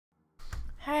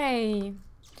Hej!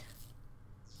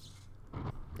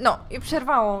 No, i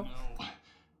przerwało.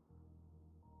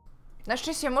 Na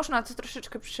szczęście można to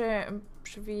troszeczkę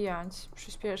przywijać,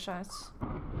 przyspieszać.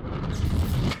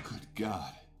 Good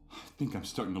God. I think I'm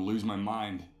starting to lose my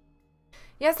mind.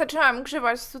 Ja zaczęłam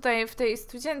grzywać tutaj w tej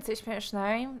studience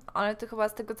śmiesznej, ale to chyba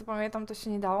z tego co pamiętam to się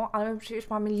nie dało, ale my przecież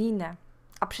mamy linę.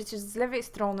 A przecież z lewej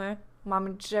strony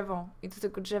mamy drzewo i do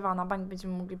tego drzewa na bank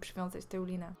będziemy mogli przywiązać tę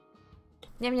linę.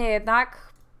 Niemniej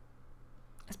jednak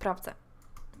sprawdzę.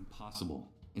 Impossible.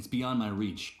 It's beyond my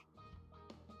reach.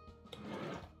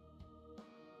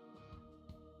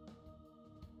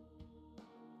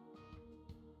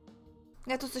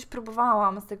 Ja tu coś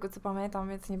próbowałam z tego co pamiętam,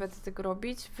 więc nie będę tego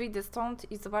robić. Wyjdę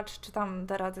stąd i zobaczę, czy tam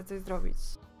da radę coś zrobić.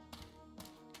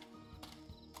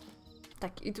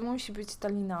 Tak, i tu musi być ta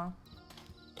lina.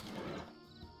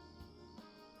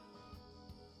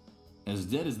 As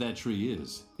dead as that tree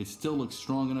is, it still looks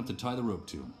strong enough to tie the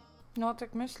rope to. No,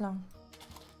 tak myślę.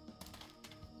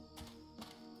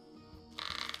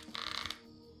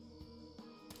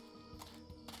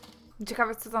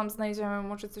 Ciekawe, co tam znajdziemy.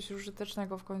 Może coś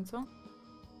użytecznego w końcu?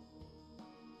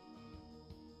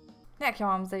 Jak ja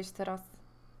mam zejść teraz?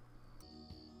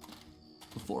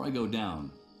 Before I go down,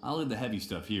 I'll leave the heavy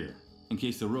stuff here, in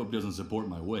case the rope doesn't support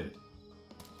my weight.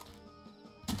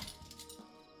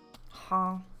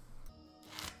 Ha.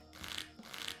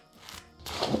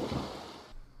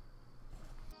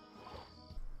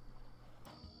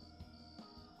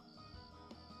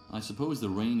 I suppose the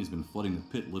rain has been flooding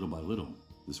the pit little by little.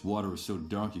 This water is so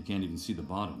dark you can't even see the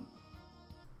bottom.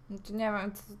 Nie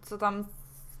wiem, co tam...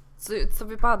 Co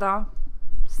wypada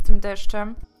z tym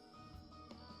deszczem.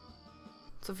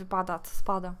 Co wypada, co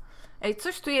spada. Ej,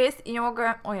 coś tu jest i nie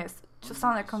mogę... O, jest.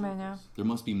 Ciosane kamienie. There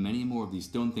must be many more of these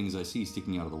stone things I see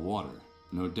sticking out of the water.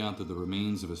 No doubt they're the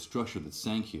remains of a structure that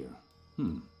sank here.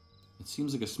 It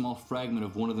seems like a small fragment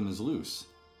of one of them is loose.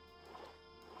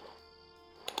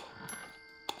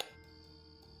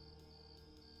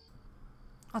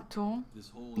 A tu? This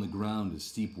hole in the ground is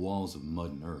steep walls of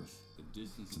mud and earth. The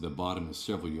distance to the bottom is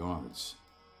several yards.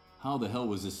 How the hell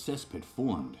was this cesspit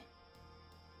formed?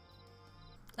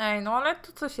 Ej, no ale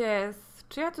tu coś jest.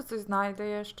 Czy ja tu coś znajdę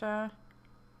jeszcze?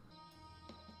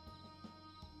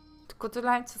 Tylko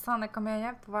tyle ciosane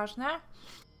kamienie? Poważnie?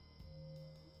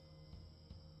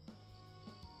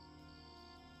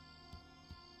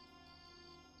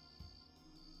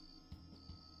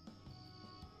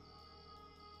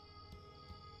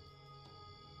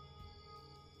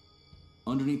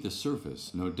 Underneath the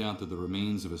surface, no doubt they're the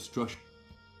remains of a structure.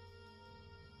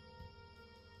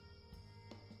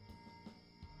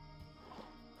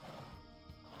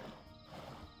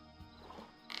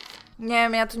 Nie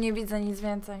wiem, ja tu nie widzę nic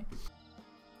więcej.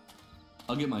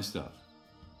 I'll get my stuff.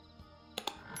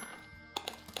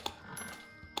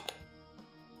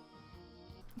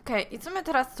 Okej, i co my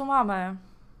teraz tu mamy?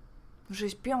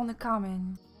 Rzeźbiony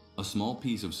kamień. A small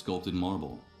piece of sculpted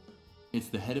marble.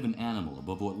 It's the head of an animal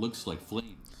above what looks like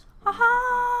flames. Aha!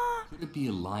 Could it be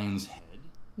a lion's head?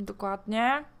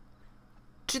 Dokładnie.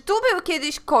 Czy tu był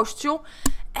kiedyś kościół?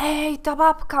 Ej, ta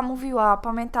babka mówiła,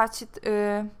 pamiętacie?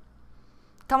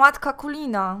 Ta matka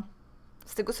Kulina.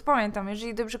 Z tego co pamiętam,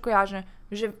 jeżeli dobrze kojarzę,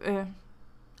 że...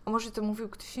 a może to mówił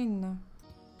ktoś inny?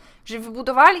 Że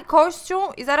wybudowali kościół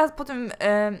i zaraz po tym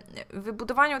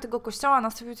wybudowaniu tego kościoła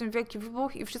nastąpił ten wielki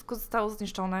wybuch i wszystko zostało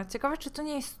zniszczone. Ciekawe, czy to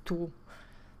nie jest tu.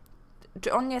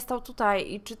 Czy on nie stał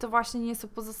tutaj i czy to właśnie nie są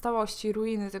pozostałości,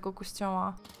 ruiny tego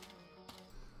kościoła.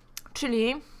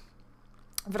 Czyli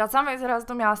wracamy zaraz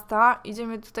do miasta,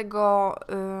 idziemy do tego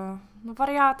no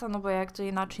wariata, no bo jak to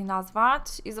inaczej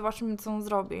nazwać i zobaczymy, co on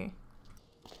zrobi.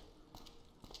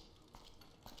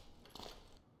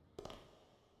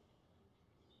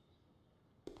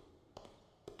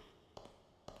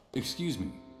 Excuse me.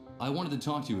 I wanted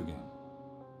to talk to you again.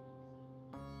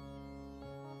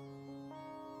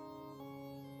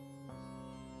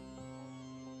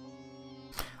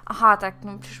 Aha, tak,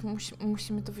 no przecież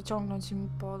musimy to wyciągnąć i mu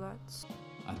podać.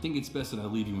 I think it's best that I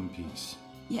leave you in peace.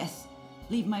 Yes,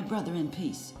 leave my brother in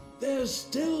peace. There's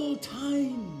still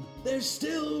time. There's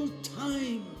still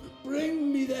time.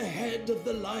 Bring me the head of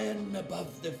the lion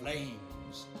above the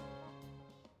flames.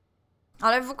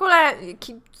 Ale w ogóle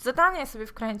zadanie sobie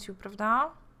wkręcił,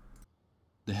 prawda?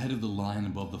 The head of the lion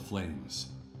above the flames.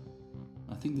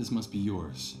 I think this must be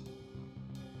yours.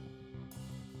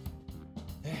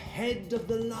 The head of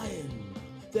the lion.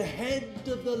 The head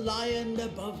of the lion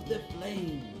above the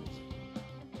flames.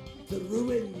 The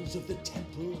ruins of the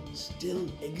temple still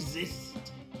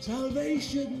exist.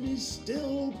 Salvation is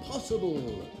still possible.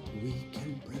 We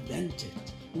can prevent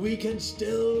it. we can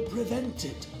still prevent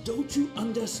it. Don't you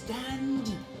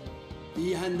understand?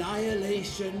 The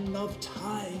annihilation of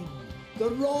time. The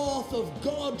wrath of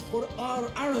God for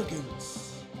our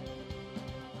arrogance.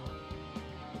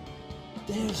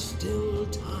 There's still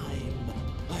time.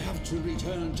 I have to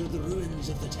return to the ruins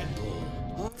of the temple.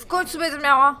 W końcu będę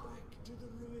miała.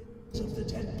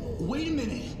 Wait a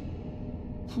minute!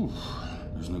 Whew.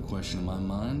 There's no question in my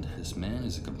mind. This man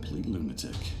is a complete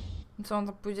lunatic. Co, on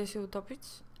tam pójdzie się utopić?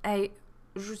 Ej,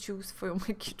 rzucił swoją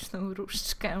magiczną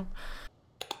różdżkę.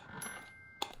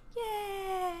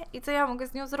 I co ja mogę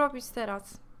z nią zrobić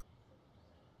teraz?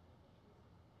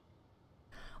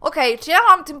 Okej, czy ja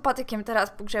mam tym patykiem teraz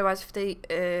pogrzebać w tej...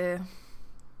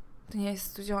 To nie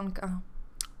jest studzionka.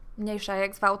 Mniejsza,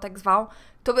 jak zwał, tak zwał.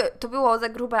 To było za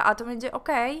grube, a to będzie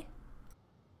okej.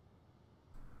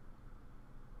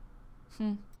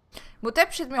 Bo te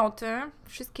przedmioty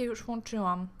wszystkie już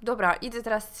łączyłam. Dobra, idę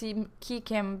teraz z tym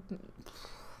kikiem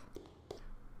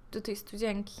do tej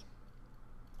studzienki.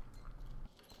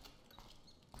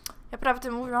 Ja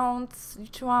prawdę mówiąc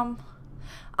liczyłam...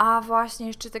 A właśnie,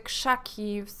 jeszcze te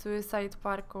krzaki w Suicide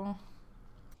Parku.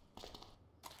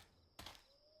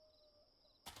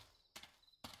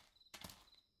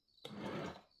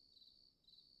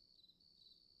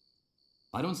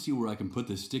 I don't see where I can put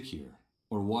this stick here,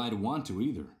 or why I'd want to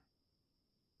either.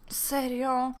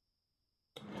 Serio?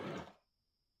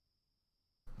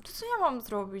 To co ja mam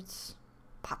zrobić?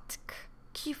 Patyk.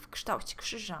 Kij w kształcie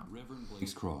krzyża. Reverend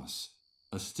Blake's cross.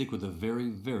 A stick with a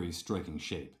very, very striking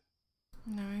shape.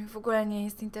 No i w ogóle nie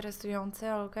jest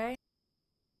interesujące, ale okej.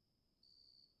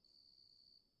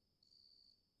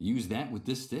 Use that with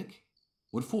this stick?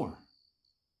 What for?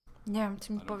 Nie wiem,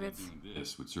 ty mi I don't powiedz. think doing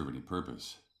this would serve any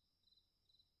purpose.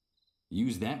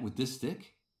 Use that with this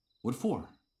stick? What for?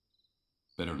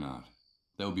 Better not.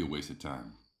 That would be a waste of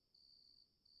time.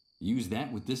 Use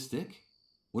that with this stick?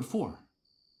 What for?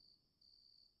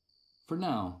 For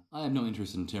now, I have no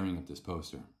interest in tearing up this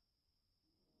poster.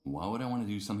 Why would I want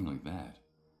to do something like that?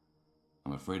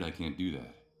 I'm afraid I can't do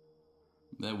that.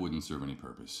 That wouldn't serve any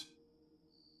purpose.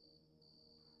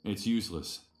 It's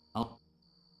useless.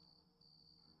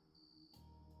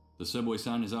 The subway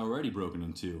sign is already broken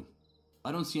in two.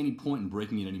 I don't see any point in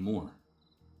breaking it anymore.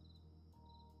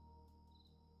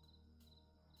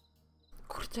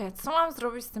 Kurczę, co mam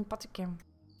zrobić z tym patykiem?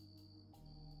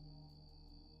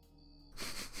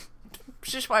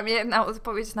 Przyszła mi jedna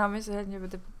odpowiedź na myśl, ale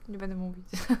nie będę mówić.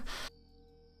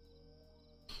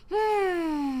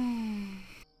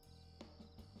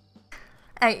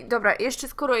 Ej, dobra, jeszcze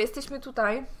skoro jesteśmy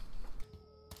tutaj...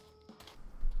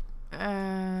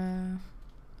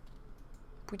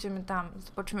 Pójdziemy tam,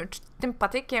 zobaczymy, czy tym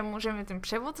patykiem możemy ten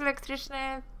przewód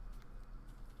elektryczny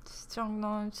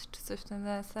ściągnąć, czy coś w ten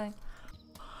deseń.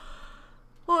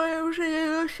 O, ja już nie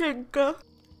dosięga.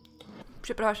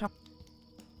 Przepraszam.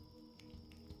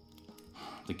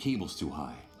 The cable's too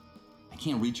high. I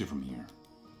can't reach it from here.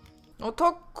 No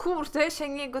to kurde,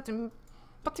 sięgnij go tym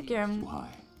patykiem. Too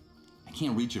high. I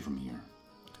can't reach it from here.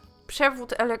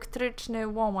 Przewód elektryczny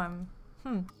łomem.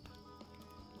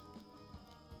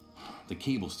 The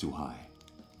cable's too high.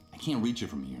 I can't reach it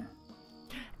from here.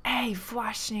 Ej,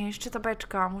 właśnie, jeszcze ta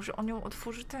beczka. Może on ją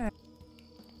otworzy ten.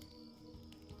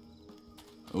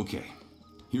 Okay,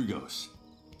 here goes.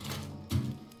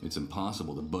 It's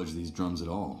impossible to budge these drums at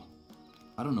all.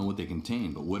 I don't know what they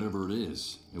contain, but whatever it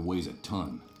is, it weighs a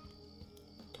ton.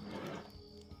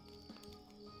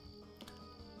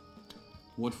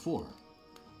 What for?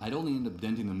 I'd only end up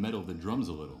denting the metal of the drums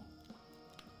a little.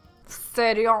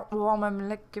 Serio? Łomem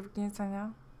lekkie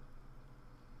wgniecenia.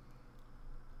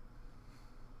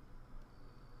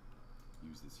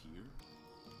 Use this here?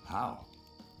 How?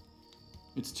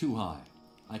 It's too high.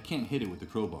 I can't hit it with the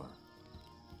crowbar.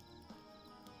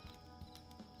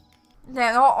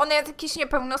 Nie, no on jest jakiś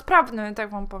niepełnosprawny, tak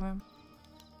wam powiem.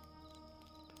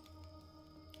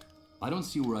 I don't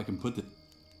see where I can put the...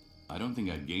 I don't think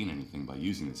I'd gain anything by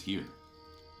using this here.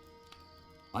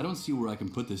 I don't see where I can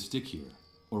put this stick here,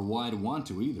 or why I'd want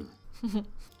to either.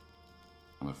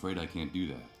 I'm afraid I can't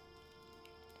do that.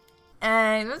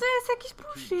 Ej, no to jest jakiś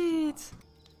bullshit.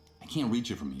 I can't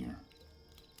reach it from here.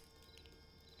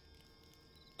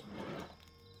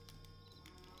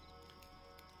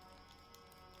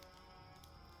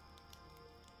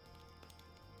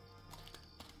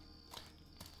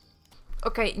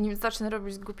 Okej, nim zacznę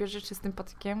robić głupie rzeczy z tym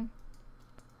patykiem.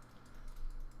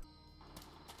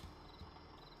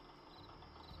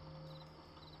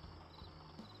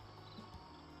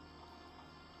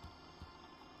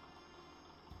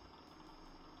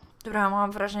 Dobra,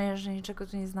 mam wrażenie, że niczego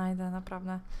tu nie znajdę,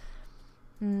 naprawdę.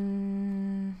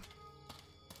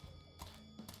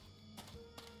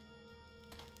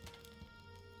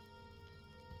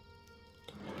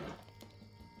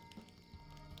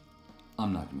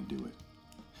 I'm not gonna do it.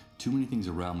 Too many things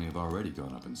around me have already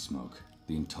gone up in smoke.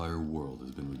 The entire world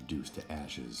has been reduced to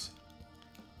ashes.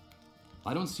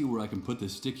 I don't see where I can put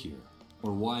this stick here,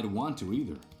 or why I'd want to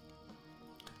either.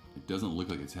 It doesn't look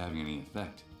like it's having any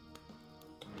effect.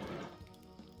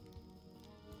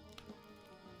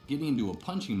 Getting into a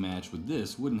punching match with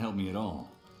this wouldn't help me at all.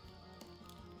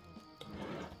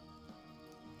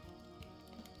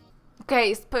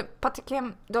 Okej, z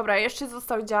patykiem... Dobra, jeszcze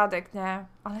został dziadek, nie?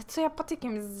 Ale co ja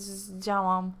patykiem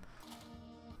zdziałam?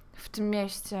 W tym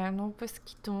mieście, no bez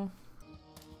kitu.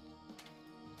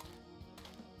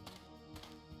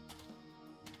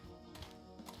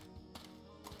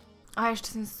 A,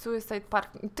 jeszcze ten Suicide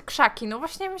Park. Te krzaki, no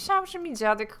właśnie myślałam, że mi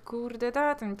dziadek, kurde,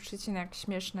 da ten przycinek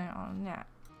śmieszny, ale nie.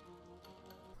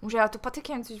 Może ja tu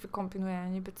patykiem coś wykombinuję,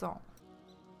 niby co?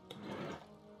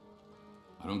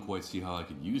 I don't quite see how I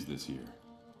could use this here.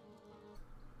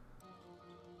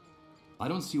 I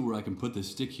don't see where I can put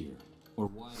this stick here, or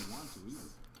why I want to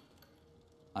either.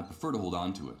 I prefer to hold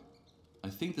on to it. I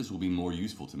think this will be more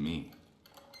useful to me.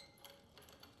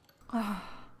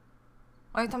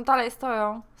 Oni tam dalej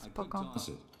stoją, I could spoko. toss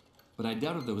it, but I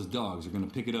doubt if those dogs are going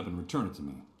to pick it up and return it to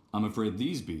me. I'm afraid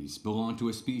these beasts belong to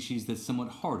a species that's somewhat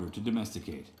harder to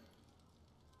domesticate.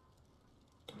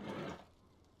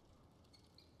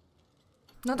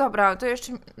 No dobra, to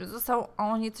jeszcze został... A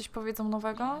oni coś powiedzą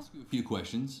nowego? Ask you a few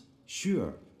questions.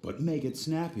 Sure, but make it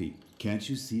snappy. Can't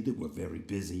you see that we're very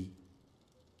busy?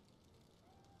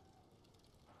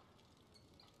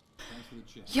 Thanks for the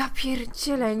check. Ja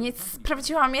pierdzielę, nie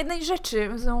sprawdziłam jednej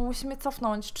rzeczy. Znowu musimy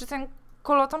cofnąć. Czy ten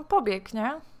kolo tam pobiegł,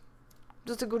 nie?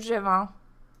 Do tego drzewa.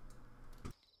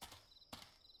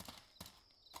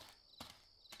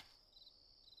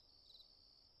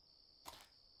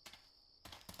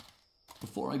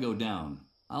 Before I go down,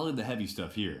 I'll leave the heavy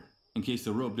stuff here, in case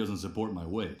the rope doesn't support my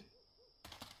weight.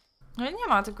 No i nie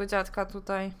ma tego dziadka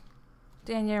tutaj.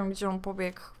 Ja nie wiem, gdzie on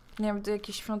pobiegł. Nie wiem, do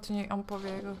jakiej świątyni on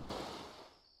pobiegł.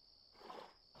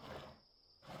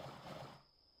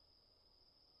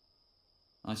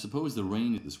 I suppose the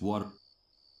rain is this water.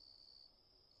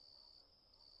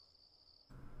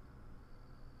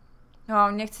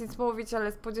 No, nie chcę nic mówić,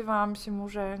 ale spodziewałam się mu,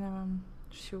 że nie wiem,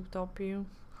 się utopił.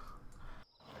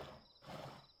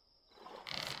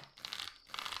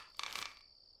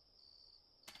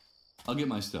 I'll get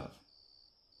my stuff.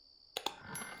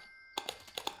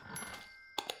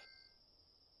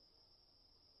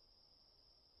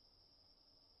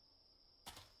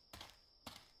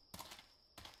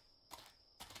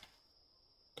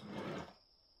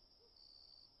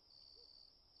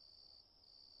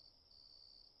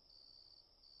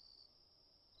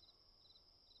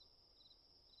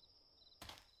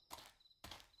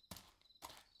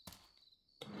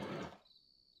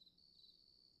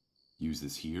 Use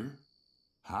this here?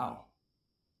 How?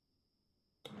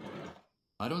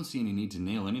 I don't see any need to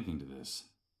nail anything to this.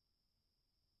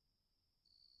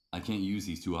 I can't use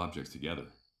these two objects together.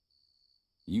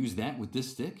 Use that with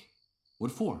this stick?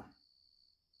 What for?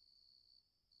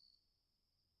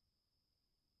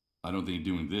 I don't think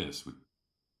doing this would...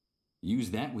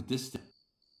 Use that with this stick.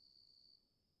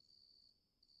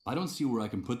 I don't see where I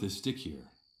can put this stick here,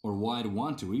 or why I'd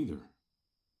want to either.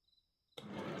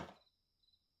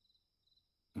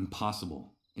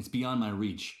 Impossible. It's beyond my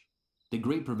reach. The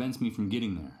grate prevents me from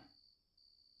getting there.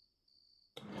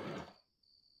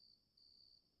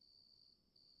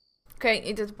 Okej,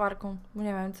 idę do parku, bo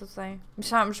nie wiem co tutaj.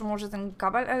 Myślałam, że może ten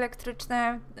kabel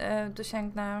elektryczny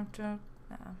dosięgnę, czy...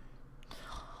 Nie.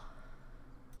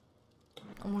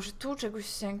 A może tu czegoś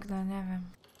sięgnę, nie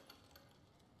wiem.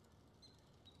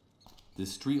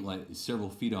 This streetlight is several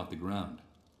feet off the ground.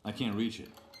 I can't reach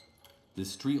it.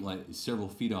 This streetlight is several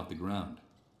feet off the ground.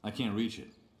 I can't reach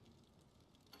it.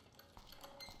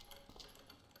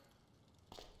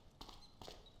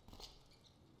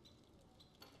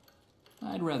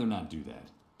 I'd rather not do that.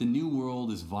 The new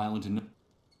world is violent and...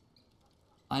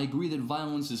 I agree that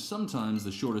violence is sometimes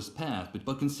the shortest path,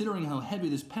 but considering how heavy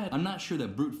this path, I'm not sure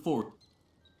that brute force...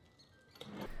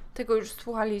 Tego już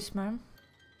słuchaliśmy.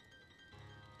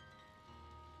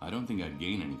 I don't think I'd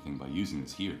gain anything by using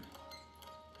this here.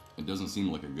 It doesn't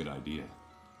seem like a good idea.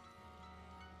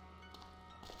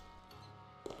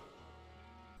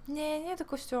 Nie, nie do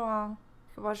kościoła.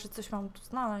 Chyba, że coś mam tu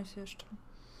znaleźć jeszcze.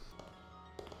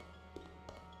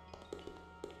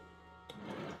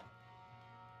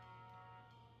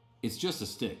 It's just a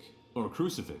stick, or a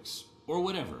crucifix, or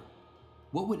whatever.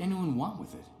 What would anyone want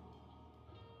with it?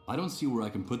 I don't see where I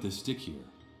can put this stick here,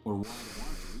 or why I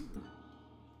want to either.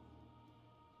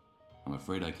 I'm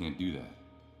afraid I can't do that.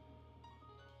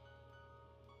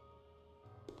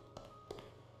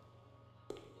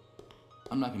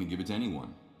 I'm not going to give it to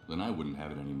anyone. Then I wouldn't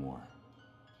have it anymore.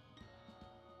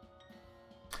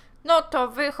 No to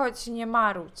wychodź, nie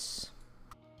marudź.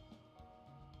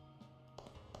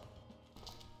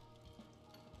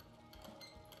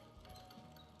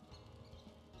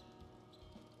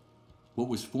 What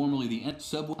was formerly the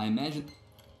subway, I imagine.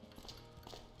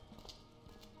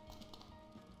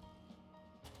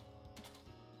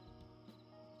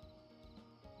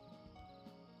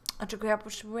 A czego ja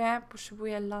potrzebuję?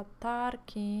 Potrzebuję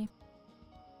latarki.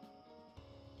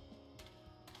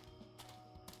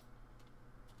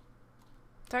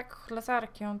 Tak,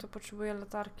 latarki. On to potrzebuje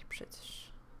latarki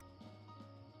przecież.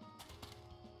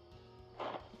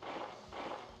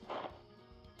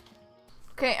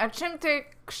 Okej, a czym te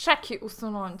krzaki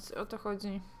usunąć? O to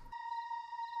chodzi.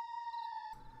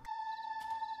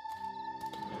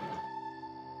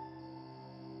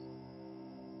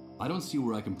 I don't see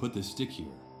where I can put this stick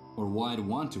here, or why I'd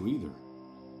want to either.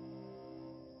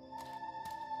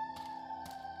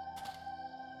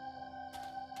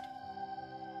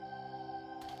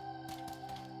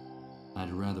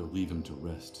 I'd rather leave him to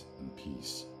rest in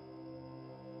peace.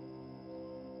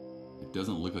 It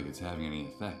doesn't look like it's having any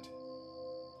effect.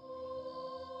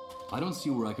 I don't see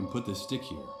where I can put this stick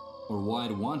here, or why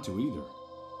I'd want to either.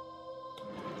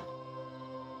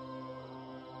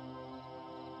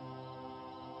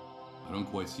 I don't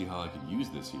quite see how I could use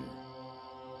this here.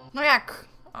 No jak?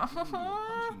 A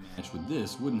match with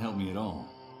this wouldn't help me at all.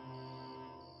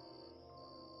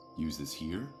 Use this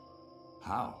here?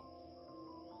 How?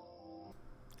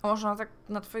 A można tak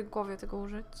na twojej głowie tego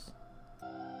użyć?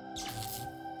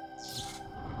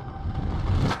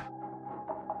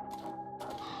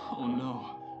 Oh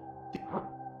no.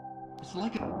 It's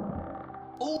like a...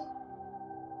 Oh!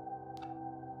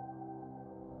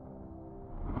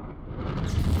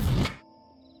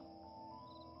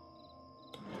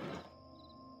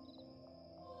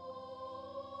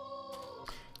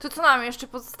 To co nam jeszcze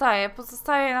pozostaje?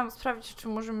 Pozostaje nam sprawdzić, czy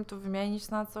możemy to wymienić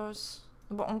na coś.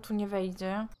 No bo on tu nie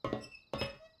wejdzie.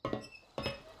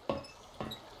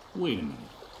 Wait a minute.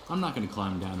 I'm not gonna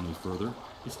climb down any further.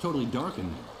 It's totally dark in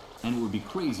there, and it would be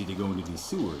crazy to go into these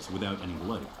sewers without any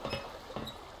light.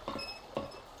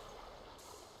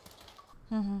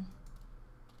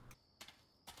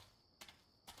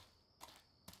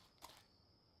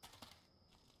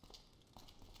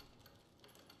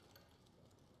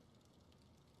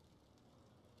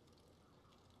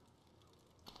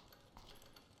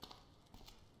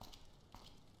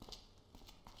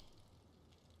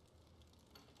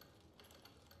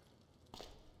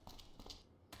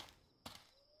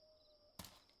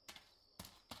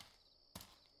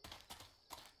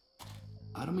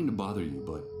 I don't mean to bother you,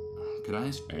 but could I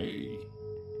ask? Hey.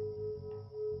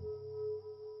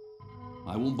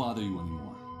 I won't bother you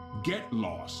anymore. Get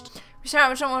lost.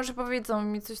 Myślałam, że może powiedzą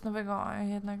mi coś nowego, a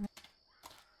jednak nie.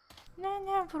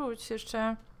 Nie, wróć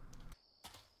jeszcze.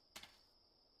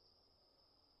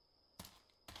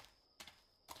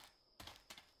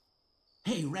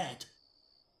 Hey, Rat.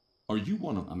 Are you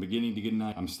one of... I'm beginning to get an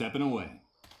idea. I'm stepping away.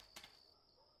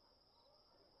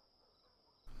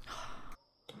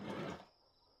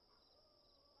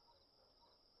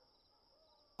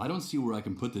 I don't see where I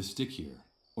can put this stick here,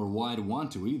 or why I'd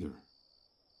want to either.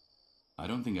 I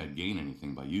don't think I'd gain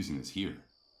anything by using this here.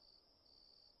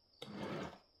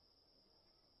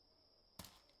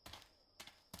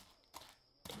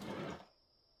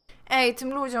 Ej,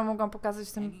 tym ludziom mogłam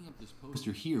pokazać tym. Hanging up this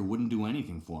poster here wouldn't do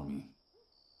anything for me.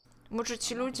 Może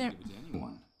ci ludzie. Give it to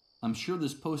anyone. I'm sure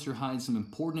this poster hides some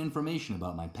important information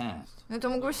about my past. No to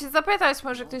mógłbyś się zapytać,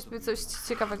 może ktoś by coś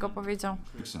ciekawego powiedział.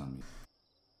 Tricks on me.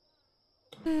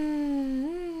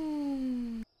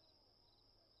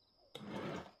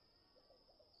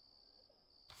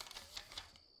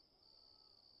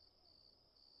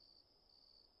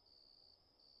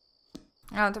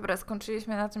 A dobra,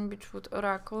 skończyliśmy na tym Beechwood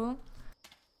Oracle.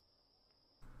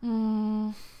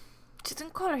 Gdzie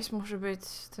ten koleś może być?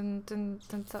 Ten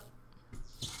co...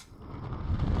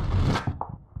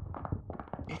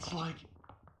 It's like...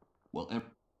 Well,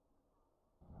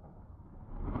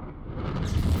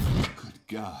 Good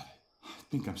God. I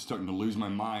think I'm starting to lose my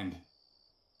mind.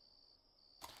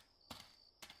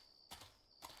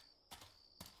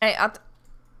 Ej, a...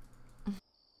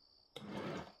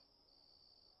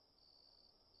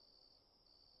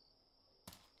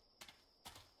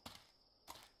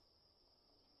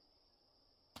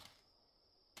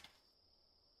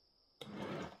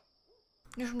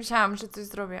 Już myślałam, że coś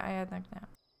zrobię, a jednak nie.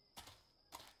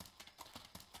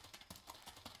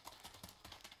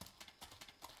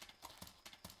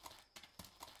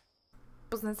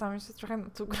 Poznacamy się trochę na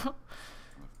tą grą.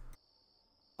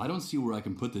 I don't see where I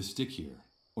can put this stick here,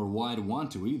 or why I'd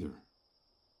want to either.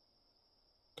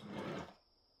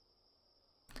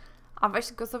 A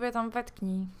weź go sobie tam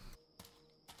wetknij.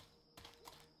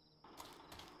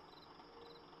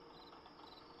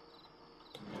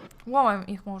 Łomem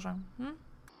ich może.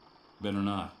 Better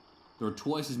not. There are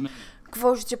twice as many.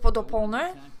 Gwoździe pod opony?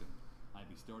 I'd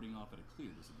be starting off at a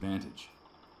clear disadvantage.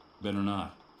 Better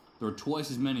not. There are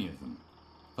twice as many of them.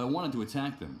 If I wanted to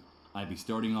attack them, I'd be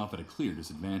starting off at a clear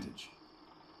disadvantage.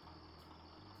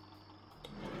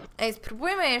 Ej,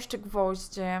 spróbujmy jeszcze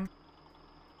gwoździe.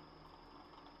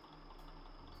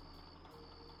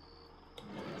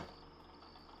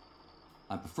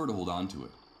 I prefer to hold on to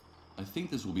it. I think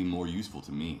this will be more useful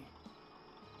to me.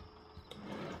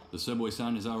 The subway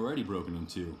sign is already broken in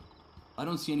two. I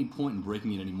don't see any point in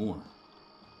breaking it anymore.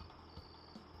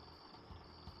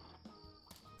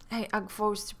 Ej, a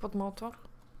gwoźdź pod motor?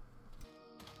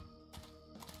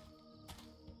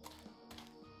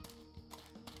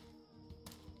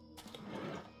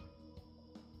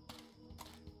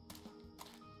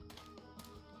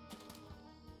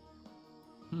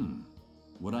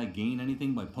 Would I gain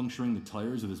anything by puncturing the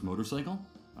tires of this motorcycle?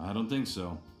 I don't think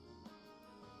so.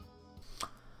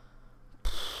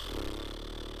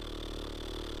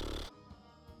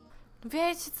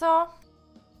 Wiecie co?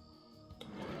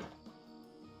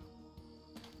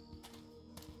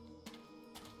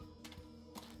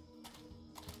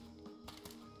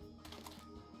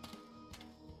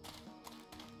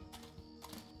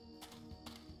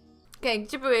 Okej,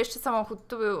 gdzie był jeszcze samochód?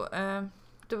 Tu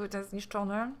był ten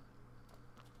zniszczony.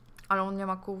 Ale on nie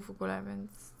ma kół w ogóle,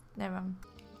 więc nie wiem.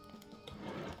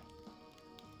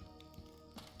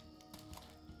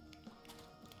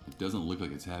 It doesn't look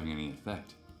like it's having any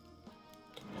effect.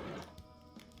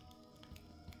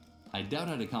 I doubt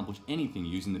I'd accomplish anything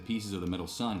using the pieces of the metal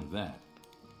sign with that.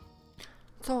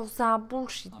 Co za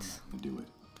bullshit. I'm not gonna do it.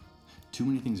 Too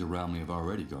many things around me have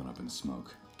already gone up in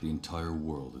smoke. The entire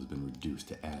world has been reduced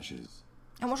to ashes.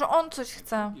 A może on coś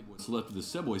chce? Give what's left of the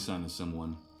subway sign to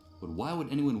someone, but why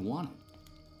would anyone want it?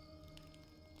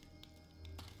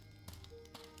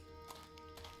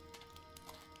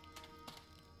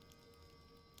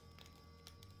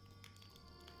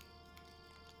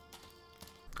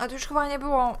 A tu już chyba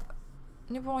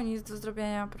nie było nic do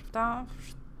zrobienia, prawda?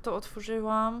 Już to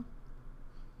otworzyłam.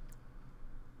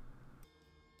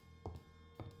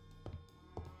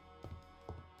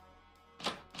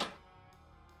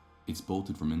 It's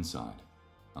bolted from inside.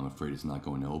 I'm afraid it's not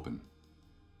going to open.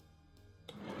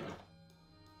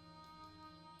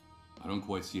 I don't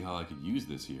quite see how I could use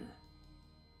this here.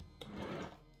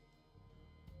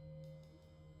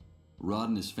 Rod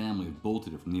and his family have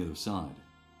bolted it from the other side.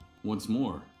 Once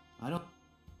more, I don't...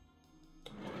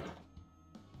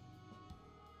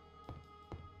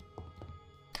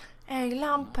 Ej,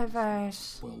 lampę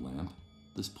weź. Oil lamp.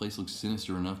 This place looks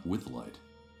sinister enough with light.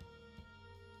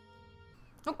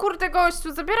 No kurde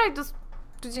gościu, zabieraj do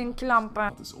studzienki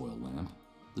lampę. This oil lamp.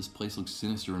 This place looks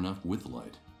sinister enough with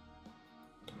light.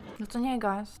 No to nie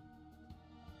gaś.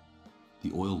 The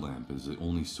oil lamp is the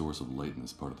only source of light in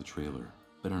this part of the trailer.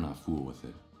 Better not fool with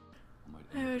it.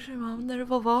 Ja już mam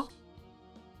nerwowo.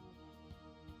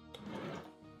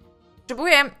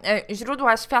 Potrzebuję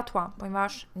źródła światła,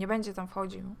 ponieważ nie będzie tam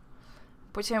wchodził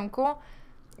po ciemku.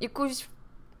 I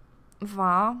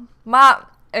kuźwa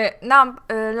ma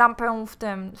lampę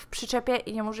w przyczepie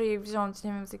i nie może jej wziąć,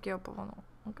 nie wiem z jakiego powodu.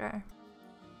 Okej.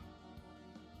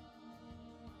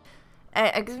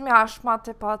 Jakbym miała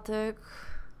szmatę, patyk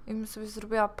i bym sobie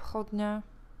zrobiła pochodnie.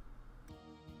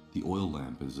 The oil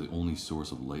lamp is the only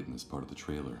source of light in this part of the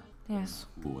trailer. Yes.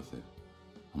 Fool with it.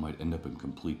 I might end up in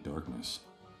complete darkness.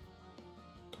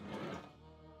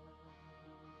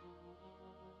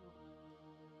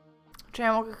 Czy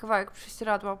ja mogę kawałek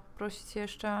prześcieradła poprosić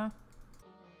jeszcze?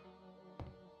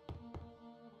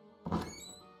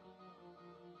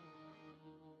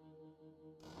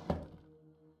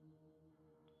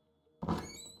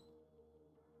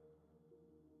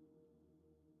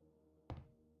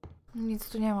 Nic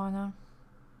tu nie ma, nie?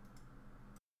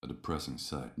 A depressing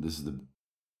sight.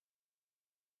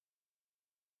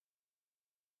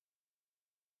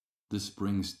 This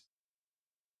brings...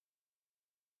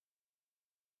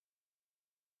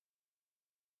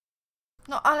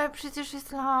 No ale przecież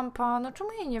jest lampa, no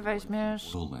czemu jej nie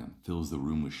weźmiesz? oil lamp fills the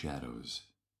room with shadows,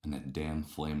 and that damn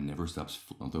flame never stops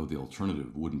although the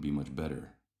alternative wouldn't be much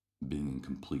better, being in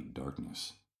complete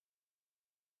darkness.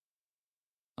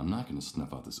 I'm not gonna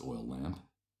snuff out this oil lamp.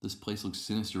 This place looks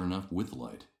sinister enough with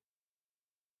light.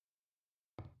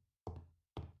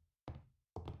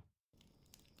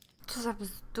 Co za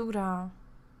bzdura.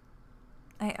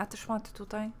 Ej, a te szmaty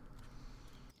tutaj?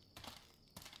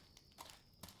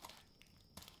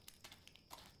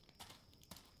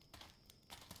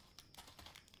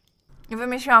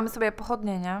 Wymyśliłam sobie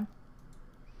pochodnie, nie?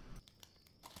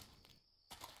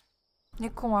 Nie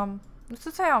kumam. No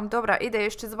to co ja mam? Dobra, idę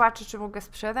jeszcze zobaczyć, czy mogę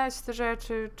sprzedać te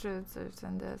rzeczy, czy coś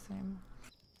ten deseń.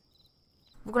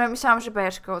 W ogóle myślałam, że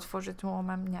beczkę otworzy tym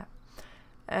łomem. Nie.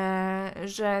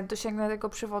 Że dosięgnę tego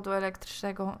przewodu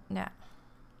elektrycznego. Nie.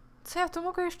 Co ja tu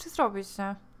mogę jeszcze zrobić,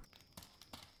 nie?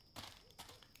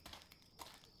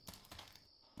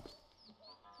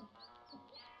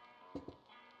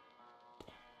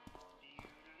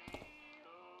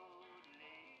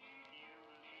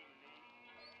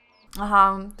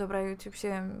 Aha, dobra, YouTube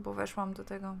się, bo weszłam do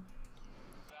tego.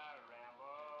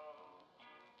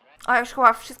 A już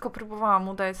chyba wszystko próbowałam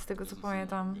udać z tego, co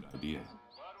pamiętam. Good idea.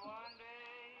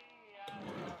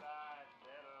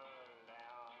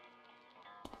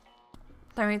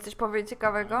 Tam mi coś powie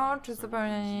ciekawego, czy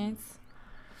zupełnie nic?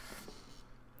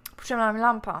 Potrzebna mi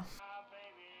lampa.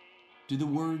 Do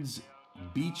the words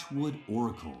Beechwood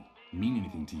Oracle mean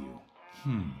anything to you?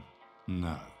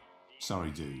 No.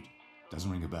 Sorry, dude.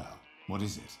 Doesn't ring a bell. What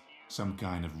is it? Some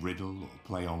kind of riddle or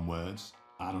play on words?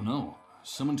 I don't know.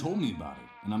 Someone told me about it,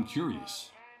 and I'm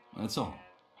curious. That's all.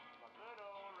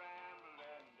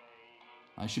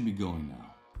 I should be going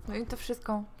now. No i to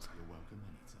wszystko. You're welcome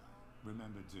anytime.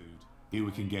 Remember, dude, here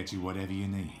we can get you whatever you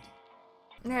need.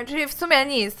 Nie, czyli w sumie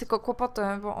nic, tylko kłopoty,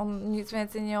 bo on nic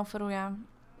więcej nie oferuje.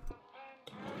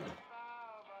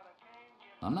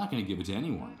 I'm not gonna give it to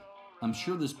anyone. I'm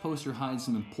sure this poster hides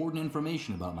some important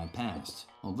information about my past.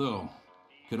 Although,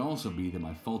 it could also be that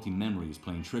my faulty memory is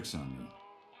playing tricks on me.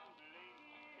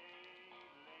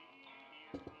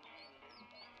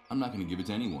 I'm not gonna give it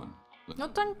to anyone. No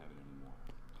to...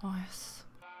 O jest.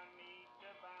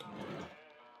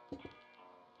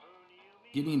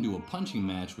 Getting into a punching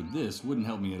match with this wouldn't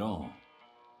help me at all.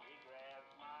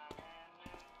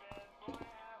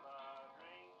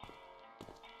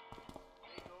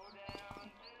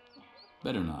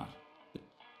 Better not.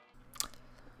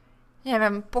 Nie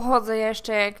wiem, pochodzę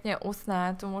jeszcze, jak nie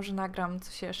usnę, to może nagram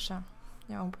coś jeszcze.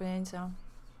 Nie mam pojęcia.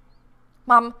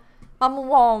 Mam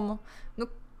łom. No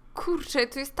kurczę,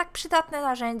 to jest tak przydatne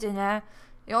narzędzie, nie?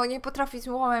 I on nie potrafi z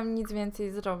łomem nic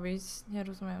więcej zrobić. Nie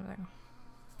rozumiem tego.